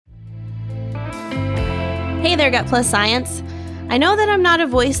Hey there, Gut Plus Science. I know that I'm not a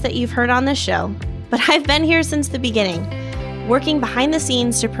voice that you've heard on this show, but I've been here since the beginning, working behind the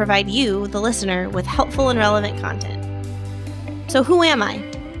scenes to provide you, the listener, with helpful and relevant content. So who am I?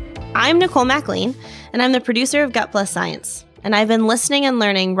 I'm Nicole MacLean, and I'm the producer of Gut Plus Science, and I've been listening and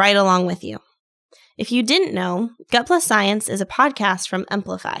learning right along with you. If you didn't know, Gut Plus Science is a podcast from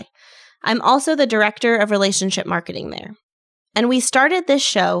Emplify. I'm also the director of relationship marketing there. And we started this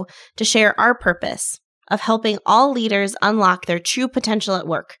show to share our purpose of helping all leaders unlock their true potential at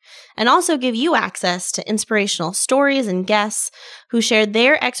work, and also give you access to inspirational stories and guests who shared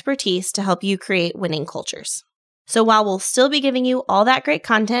their expertise to help you create winning cultures. So while we'll still be giving you all that great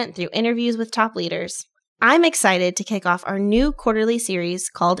content through interviews with top leaders, I'm excited to kick off our new quarterly series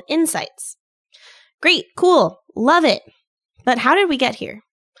called Insights. Great, cool, love it. But how did we get here?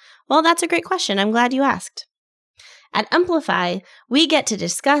 Well, that's a great question. I'm glad you asked. At Emplify, we get to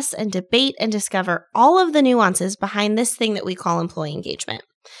discuss and debate and discover all of the nuances behind this thing that we call employee engagement,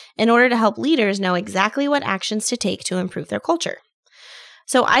 in order to help leaders know exactly what actions to take to improve their culture.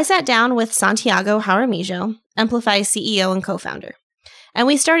 So I sat down with Santiago Jaramillo, Emplify's CEO and co-founder, and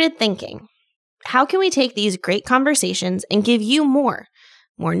we started thinking, how can we take these great conversations and give you more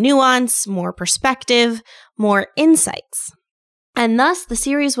nuance, more perspective, more insights? And thus the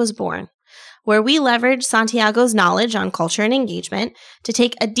series was born, where we leverage Santiago's knowledge on culture and engagement to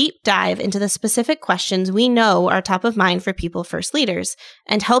take a deep dive into the specific questions we know are top of mind for people-first leaders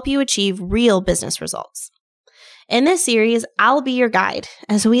and help you achieve real business results. In this series, I'll be your guide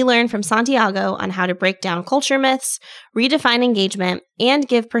as we learn from Santiago on how to break down culture myths, redefine engagement, and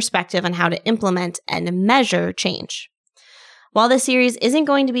give perspective on how to implement and measure change. While this series isn't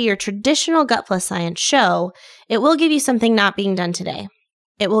going to be your traditional Gut Plus Science show, it will give you something not being done today.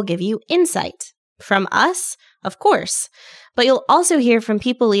 It will give you insight from us, of course, but you'll also hear from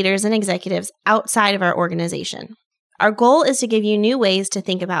people leaders and executives outside of our organization. Our goal is to give you new ways to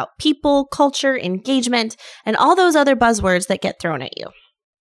think about people, culture, engagement, and all those other buzzwords that get thrown at you.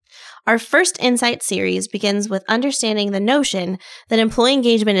 Our first Insight series begins with understanding the notion that employee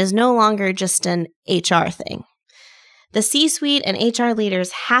engagement is no longer just an HR thing. The C-suite and HR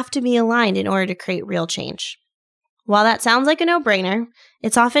leaders have to be aligned in order to create real change. While that sounds like a no-brainer,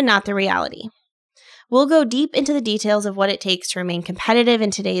 it's often not the reality. We'll go deep into the details of what it takes to remain competitive in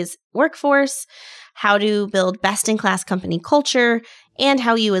today's workforce, how to build best-in-class company culture, and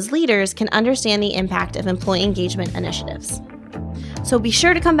how you as leaders can understand the impact of employee engagement initiatives. So be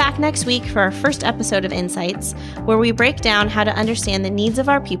sure to come back next week for our first episode of Insights, where we break down how to understand the needs of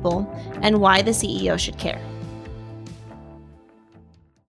our people and why the CEO should care.